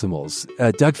planetesimals.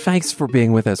 Doug, thanks for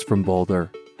being with us from Boulder.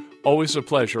 Always a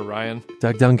pleasure, Ryan.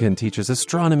 Doug Duncan teaches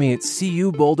astronomy at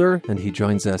CU Boulder, and he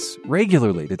joins us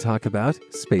regularly to talk about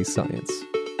space science.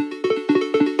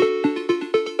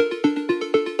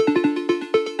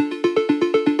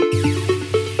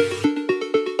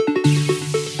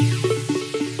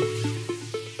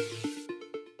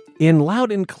 In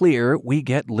Loud and Clear, we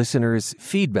get listeners'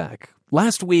 feedback.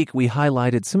 Last week, we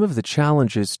highlighted some of the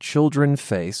challenges children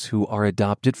face who are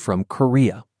adopted from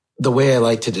Korea. The way I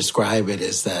like to describe it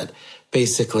is that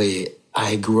basically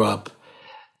I grew up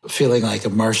feeling like a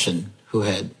Martian who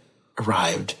had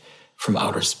arrived from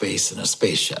outer space in a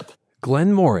spaceship.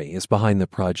 Glenn Morey is behind the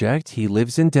project. He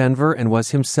lives in Denver and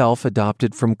was himself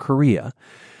adopted from Korea.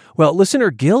 Well,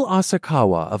 listener Gil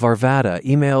Asakawa of Arvada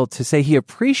emailed to say he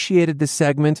appreciated the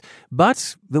segment,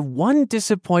 but the one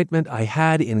disappointment I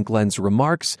had in Glenn's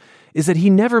remarks is that he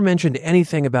never mentioned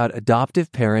anything about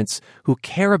adoptive parents who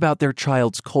care about their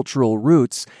child's cultural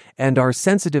roots and are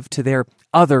sensitive to their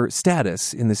other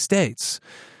status in the States.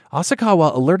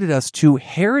 Asakawa alerted us to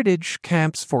heritage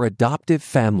camps for adoptive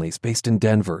families based in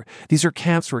Denver. These are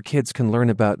camps where kids can learn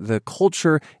about the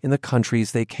culture in the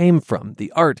countries they came from,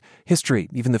 the art, history,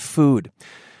 even the food.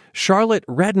 Charlotte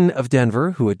Redden of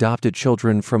Denver, who adopted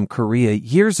children from Korea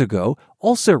years ago,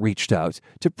 also reached out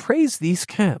to praise these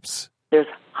camps. There's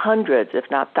hundreds, if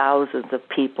not thousands, of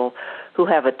people who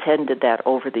have attended that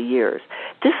over the years.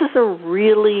 This is a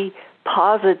really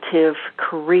positive,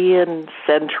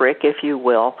 Korean-centric, if you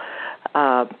will,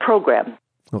 program.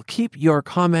 Well, keep your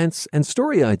comments and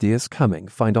story ideas coming.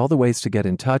 Find all the ways to get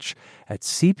in touch at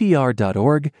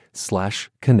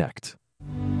cpr.org/connect.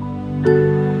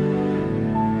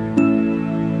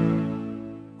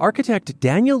 Architect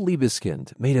Daniel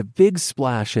Libeskind made a big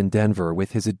splash in Denver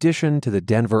with his addition to the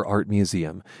Denver Art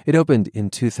Museum. It opened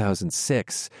in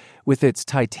 2006. With its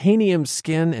titanium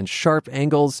skin and sharp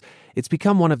angles, it's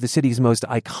become one of the city's most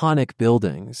iconic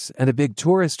buildings and a big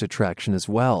tourist attraction as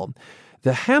well.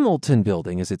 The Hamilton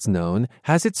Building, as it's known,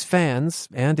 has its fans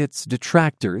and its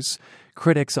detractors.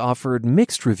 Critics offered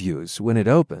mixed reviews when it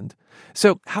opened.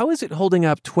 So how is it holding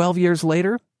up 12 years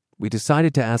later? We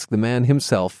decided to ask the man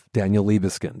himself, Daniel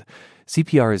Libeskind.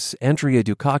 CPR's Andrea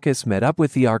Dukakis met up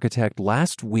with the architect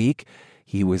last week.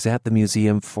 He was at the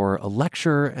museum for a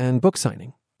lecture and book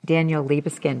signing. Daniel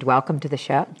Libeskind, welcome to the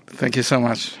show. Thank you so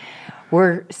much.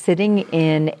 We're sitting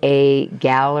in a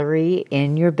gallery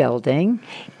in your building.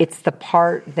 It's the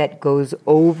part that goes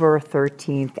over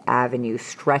 13th Avenue,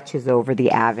 stretches over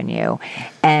the avenue.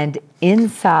 And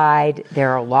inside,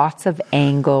 there are lots of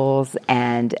angles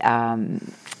and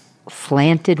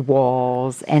slanted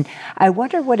walls. And I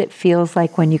wonder what it feels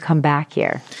like when you come back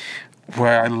here.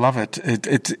 Well, I love it.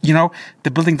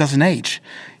 The building doesn't age.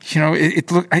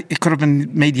 It could have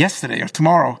been made yesterday or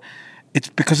tomorrow. It's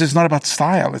because it's not about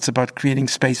style. It's about creating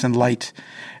space and light,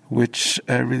 which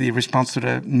really responds to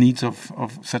the needs of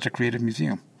such a creative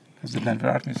museum as the Denver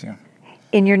Art Museum.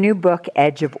 In your new book,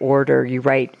 Edge of Order, you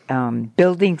write,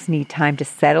 buildings need time to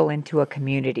settle into a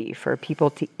community, for people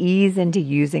to ease into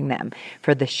using them,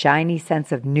 for the shiny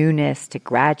sense of newness to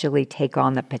gradually take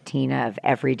on the patina of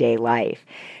everyday life.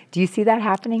 Do you see that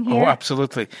happening here? Oh,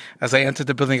 absolutely. As I entered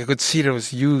the building, I could see that it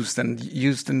was used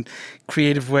in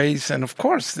creative ways. And of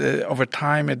course, over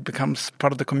time, it becomes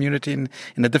part of the community in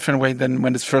a different way than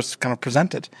when it's first kind of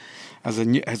presented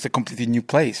as a completely new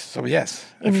place. So yes.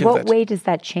 In what way does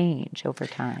that change over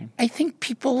time? I think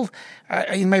people,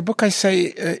 in my book, I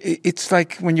say it's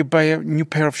like when you buy a new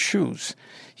pair of shoes.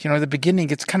 At the beginning,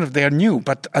 it's kind of, they are new,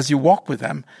 but as you walk with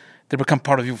them, they become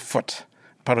part of your foot,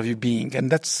 part of your being.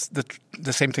 And that's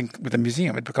the same thing with the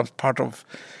museum. It becomes part of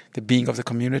the being of the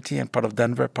community and part of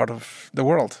Denver, part of the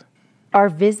world. Are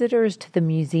visitors to the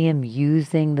museum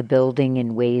using the building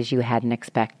in ways you hadn't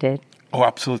expected? Oh,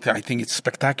 absolutely. I think it's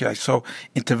spectacular. I saw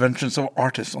interventions of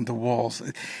artists on the walls,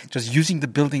 just using the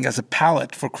building as a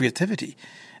palette for creativity.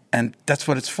 And that's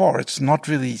what it's for. It's not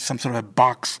really some sort of a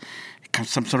box,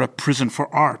 some sort of prison for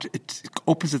art. It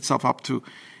opens itself up to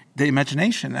the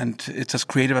imagination, and it's as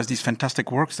creative as these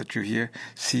fantastic works that you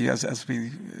see as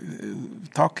we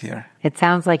talk here. It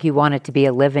sounds like you want it to be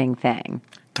a living thing.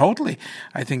 Totally.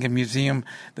 I think a museum,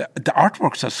 the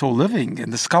artworks are so living,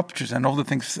 and the sculptures and all the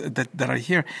things that are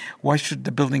here. Why should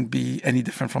the building be any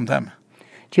different from them?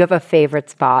 Do you have a favorite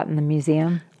spot in the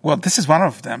museum? Well, this is one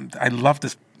of them. I love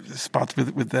this spot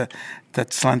with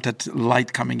that slanted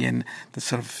light coming in, the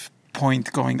sort of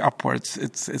point going upwards.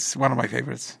 It's one of my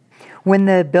favorites. When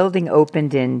the building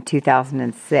opened in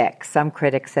 2006, some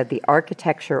critics said the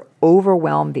architecture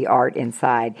overwhelmed the art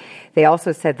inside. They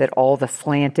also said that all the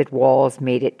slanted walls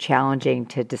made it challenging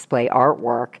to display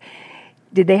artwork.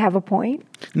 Did they have a point?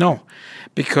 No,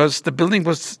 because the building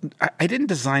I didn't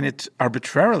design it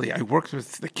arbitrarily. I worked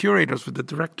with the curators, with the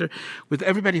director, with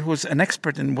everybody who was an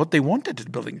expert in what they wanted in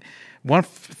the building. One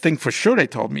thing for sure they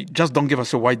told me, just don't give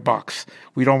us a white box.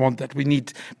 We don't want that. We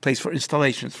need place for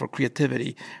installations, for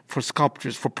creativity, for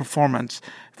sculptures, for performance,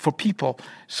 for people.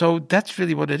 So that's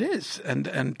really what it is. And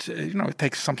it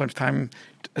takes sometimes time,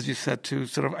 as you said, to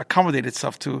sort of accommodate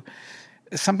itself to.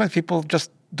 Sometimes people just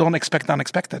don't expect the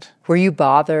unexpected. Were you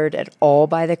bothered at all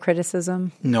by the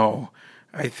criticism? No.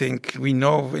 I think we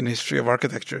know in the history of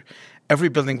architecture, every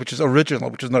building which is original,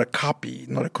 which is not a copy,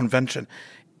 not a convention,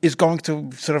 is going to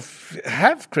sort of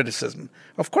have criticism.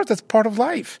 Of course, that's part of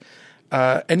life.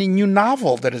 Any new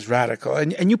novel that is radical, a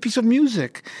new piece of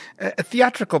music, a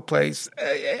theatrical place,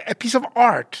 a piece of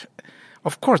art.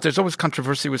 Of course, there's always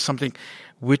controversy with something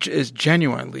which is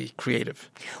genuinely creative.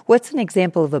 What's an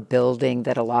example of a building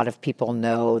that a lot of people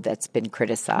know that's been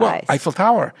criticized? Well, Eiffel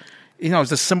Tower. It's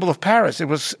the symbol of Paris. They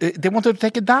wanted to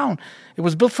take it down. It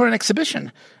was built for an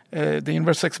exhibition, the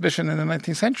Universal Exhibition in the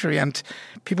 19th century. And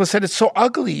people said it's so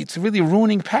ugly. It's really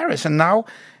ruining Paris. And now,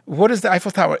 what is the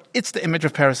Eiffel Tower? It's the image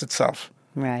of Paris itself.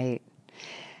 Right.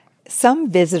 Some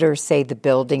visitors say the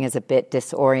building is a bit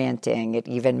disorienting. It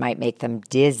even might make them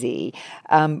dizzy.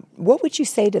 What would you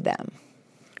say to them?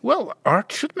 Well,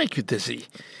 art should make you dizzy.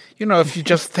 If you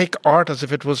just take art as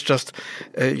if it was just,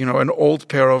 an old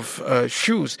pair of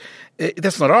shoes,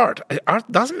 that's not art.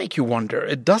 Art does make you wonder.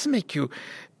 It does make you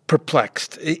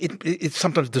perplexed. It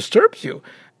sometimes disturbs you.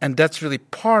 And that's really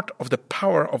part of the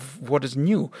power of what is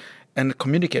new and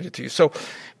communicated to you. So,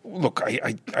 look,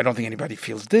 I don't think anybody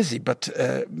feels dizzy, but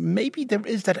maybe there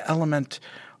is that element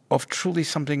of truly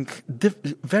something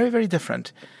very, very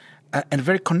different and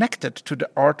very connected to the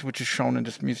art which is shown in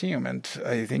this museum. And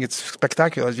I think it's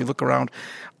spectacular as you look around,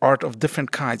 art of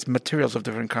different kinds, materials of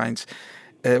different kinds,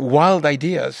 wild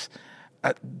ideas.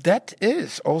 That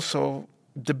is also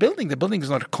the building. The building is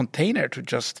not a container to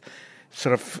just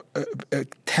sort of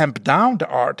tamp down the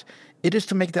art. It is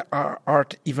to make the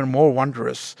art even more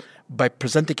wondrous by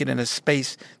presenting it in a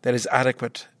space that is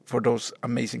adequate for those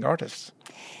amazing artists.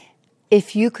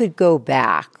 If you could go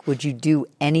back, would you do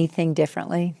anything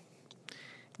differently?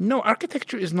 No,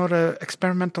 architecture is not an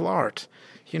experimental art.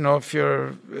 You know, if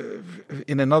you're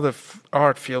in another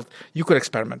art field, you could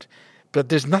experiment. But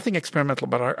there's nothing experimental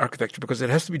about architecture because it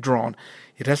has to be drawn,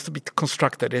 it has to be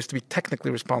constructed, it has to be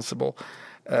technically responsible.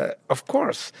 Of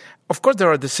course, there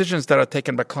are decisions that are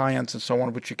taken by clients and so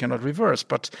on, which you cannot reverse.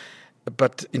 But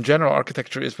in general,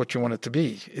 architecture is what you want it to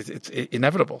be. It's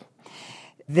inevitable.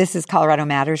 This is Colorado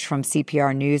Matters from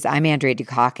CPR News. I'm Andrea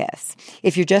Dukakis.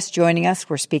 If you're just joining us,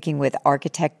 we're speaking with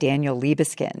architect Daniel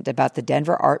Liebeskind about the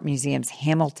Denver Art Museum's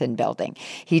Hamilton building.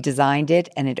 He designed it,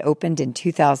 and it opened in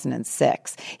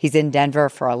 2006. He's in Denver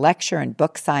for a lecture and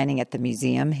book signing at the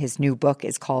museum. His new book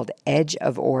is called Edge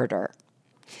of Order.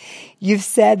 You've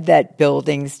said that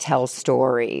buildings tell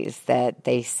stories, that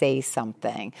they say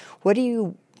something. What do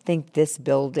you think this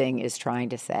building is trying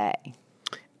to say?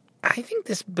 I think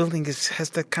this building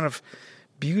has that kind of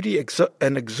beauty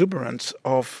and exuberance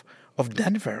of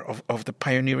Denver, of the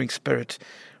pioneering spirit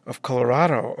of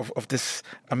Colorado, of this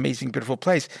amazing, beautiful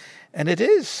place. And it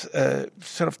is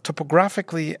sort of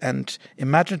topographically and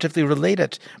imaginatively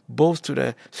related both to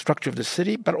the structure of the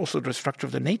city, but also to the structure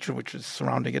of the nature which is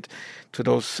surrounding it, to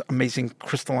those amazing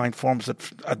crystalline forms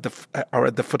that are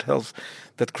at the foothills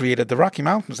that created the Rocky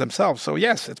Mountains themselves. So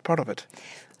yes, it's part of it.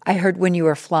 I heard when you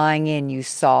were flying in, you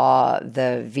saw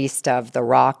the vista of the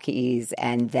Rockies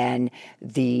and then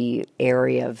the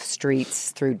area of streets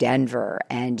through Denver,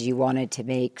 and you wanted to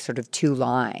make sort of two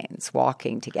lines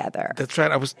walking together. That's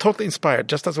right. I was totally inspired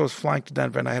just as I was flying to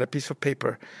Denver, and I had a piece of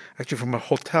paper actually from a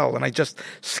hotel, and I just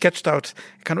sketched out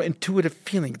a kind of intuitive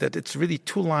feeling that it's really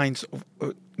two lines of,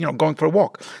 going for a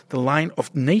walk. The line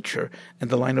of nature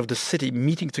and the line of the city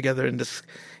meeting together in this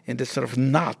sort of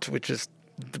knot, which is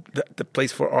the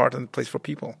place for art and the place for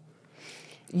people.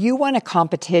 You won a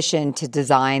competition to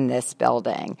design this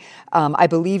building. I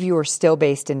believe you were still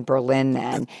based in Berlin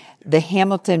then. The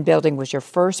Hamilton building was your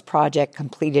first project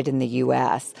completed in the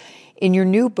U.S. In your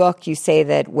new book, you say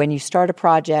that when you start a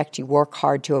project, you work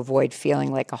hard to avoid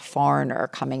feeling like a foreigner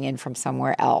coming in from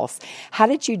somewhere else. How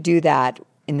did you do that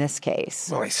in this case?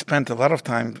 Well, I spent a lot of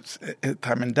time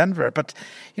in Denver, but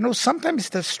sometimes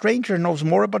the stranger knows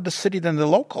more about the city than the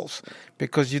locals,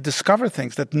 because you discover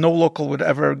things that no local would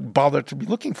ever bother to be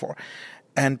looking for.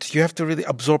 And you have to really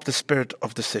absorb the spirit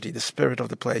of the city, the spirit of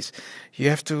the place. You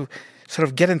have to sort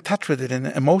of get in touch with it in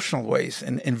emotional ways,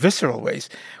 in visceral ways,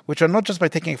 which are not just by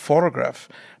taking a photograph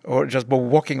or just by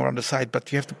walking around the site,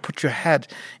 but you have to put your head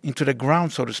into the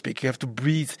ground, so to speak. You have to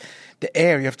breathe the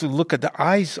air. You have to look at the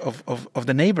eyes of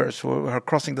the neighbors who are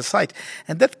crossing the site.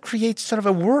 And that creates sort of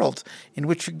a world in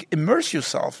which you immerse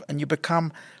yourself and you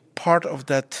become part of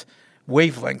that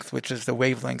wavelength, which is the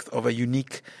wavelength of a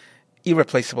unique,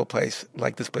 irreplaceable place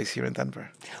like this place here in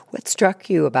Denver. What struck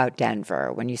you about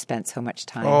Denver when you spent so much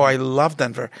time? Oh, I love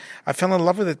Denver. I fell in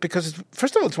love with it because,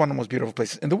 first of all, it's one of the most beautiful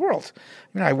places in the world.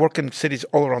 I work in cities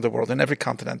all around the world, in every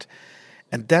continent.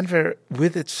 And Denver,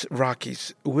 with its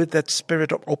Rockies, with that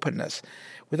spirit of openness,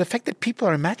 with the fact that people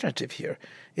are imaginative here.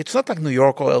 It's not like New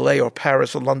York or LA or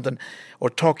Paris or London or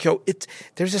Tokyo.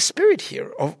 There's a spirit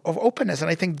here of openness, and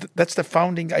I think that's the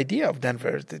founding idea of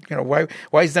Denver.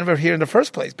 Why is Denver here in the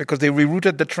first place? Because they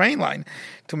rerouted the train line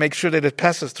to make sure that it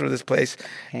passes through this place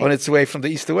on its way from the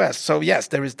east to west. So yes,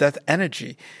 there is that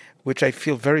energy, which I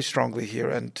feel very strongly here,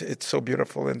 and it's so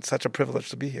beautiful and such a privilege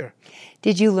to be here.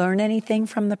 Did you learn anything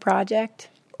from the project?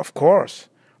 Of course.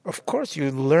 You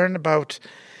learn about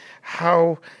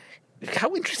how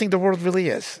interesting the world really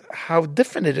is, how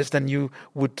different it is than you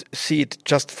would see it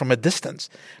just from a distance.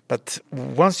 But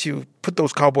once you put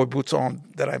those cowboy boots on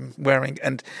that I'm wearing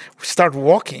and start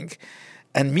walking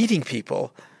and meeting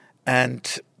people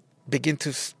and begin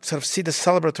to sort of see the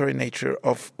celebratory nature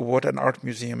of what an art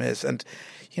museum is. And,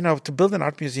 to build an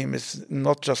art museum is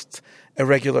not just a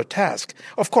regular task.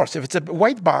 Of course, if it's a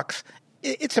white box,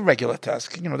 it's a regular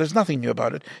task. There's nothing new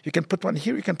about it. You can put one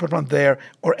here, you can put one there,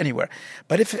 or anywhere.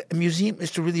 But if a museum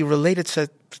is to really relate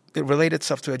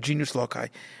itself to a genius loci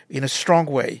in a strong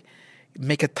way,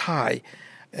 make a tie,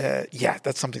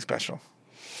 that's something special.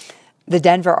 The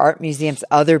Denver Art Museum's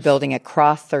other building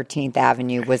across 13th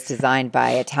Avenue was designed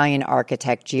by Italian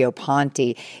architect Gio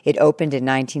Ponti. It opened in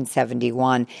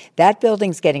 1971. That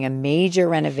building's getting a major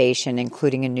renovation,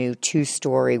 including a new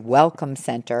 2-story welcome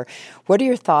center. What are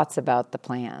your thoughts about the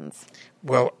plans?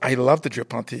 Well, I love the Gio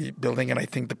Ponti building, and I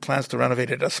think the plans to renovate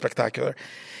it are spectacular.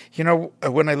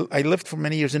 When I lived for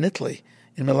many years in Italy,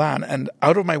 in Milan, and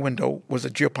out of my window was a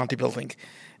Gio Ponti building.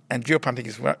 And Gio Ponti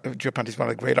is one of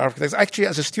the great architects. Actually,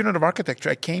 as a student of architecture,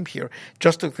 I came here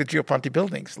just to look at the Gio Ponti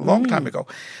buildings a long time ago.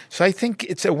 So I think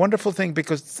it's a wonderful thing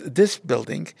because this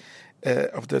building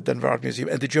of the Denver Art Museum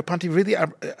and the Gio Ponti really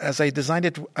are, as I designed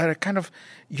it, are kind of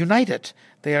united.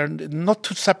 They are not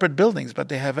two separate buildings, but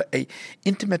they have a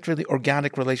intimate, really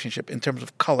organic relationship in terms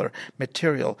of color,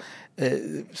 material,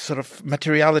 sort of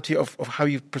materiality of how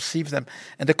you perceive them,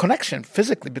 and the connection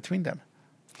physically between them.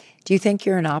 Do you think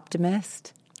you're an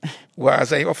optimist? Well,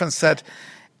 as I often said,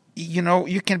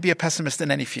 you can be a pessimist in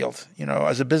any field.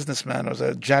 As a businessman, as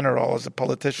a general, as a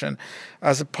politician,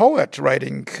 as a poet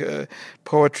writing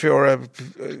poetry, or a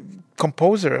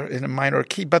composer in a minor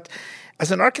key. But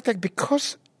as an architect,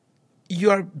 because you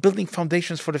are building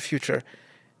foundations for the future,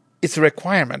 it's a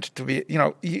requirement to be,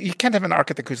 you can't have an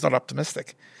architect who's not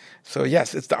optimistic. So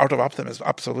yes, it's the art of optimism,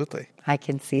 absolutely. I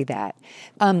can see that.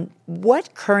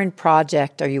 What current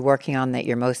project are you working on that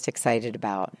you're most excited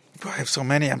about? I have so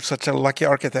many. I'm such a lucky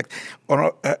architect.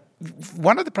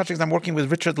 One of the projects I'm working with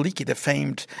Richard Leakey, the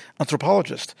famed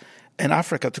anthropologist in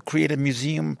Africa, to create a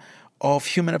museum of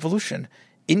human evolution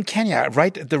in Kenya,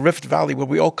 right at the Rift Valley where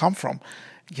we all come from,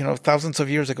 thousands of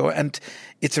years ago. And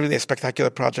it's really a spectacular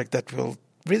project that will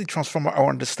really transform our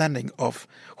understanding of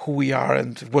who we are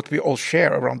and what we all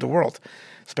share around the world.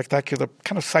 Spectacular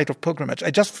kind of site of pilgrimage. I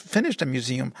just finished a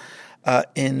museum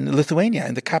in Lithuania,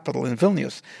 in the capital, in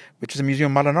Vilnius, which is a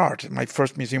museum of modern art, my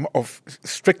first museum of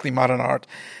strictly modern art.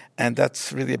 And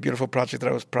that's really a beautiful project that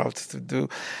I was proud to do.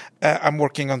 I'm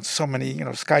working on so many,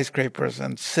 skyscrapers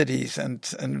and cities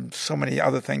and so many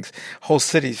other things, whole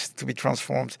cities to be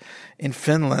transformed in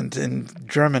Finland, in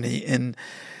Germany, in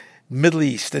Middle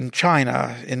East, in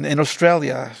China, in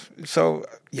Australia. So,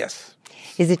 yes.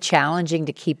 Is it challenging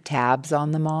to keep tabs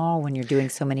on them all when you're doing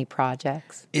so many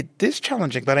projects? It is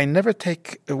challenging, but I never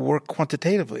take work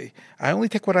quantitatively. I only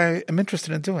take what I am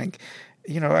interested in doing.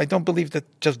 I don't believe that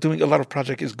just doing a lot of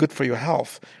projects is good for your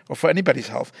health or for anybody's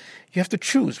health. You have to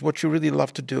choose what you really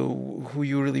love to do, who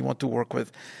you really want to work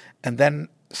with, and then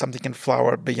something can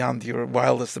flower beyond your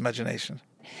wildest imagination.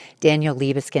 Daniel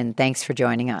Libeskind, thanks for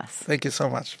joining us. Thank you so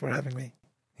much for having me.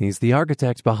 He's the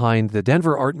architect behind the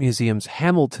Denver Art Museum's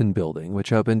Hamilton Building,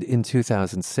 which opened in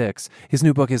 2006. His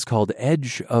new book is called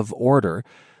Edge of Order.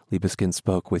 Libeskind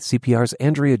spoke with CPR's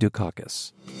Andrea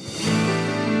Dukakis.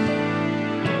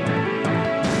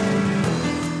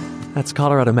 That's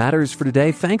Colorado Matters for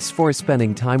today. Thanks for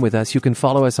spending time with us. You can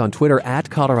follow us on Twitter at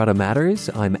Colorado Matters.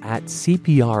 I'm at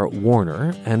CPR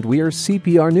Warner, and we are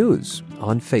CPR News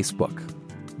on Facebook.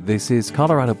 This is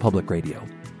Colorado Public Radio.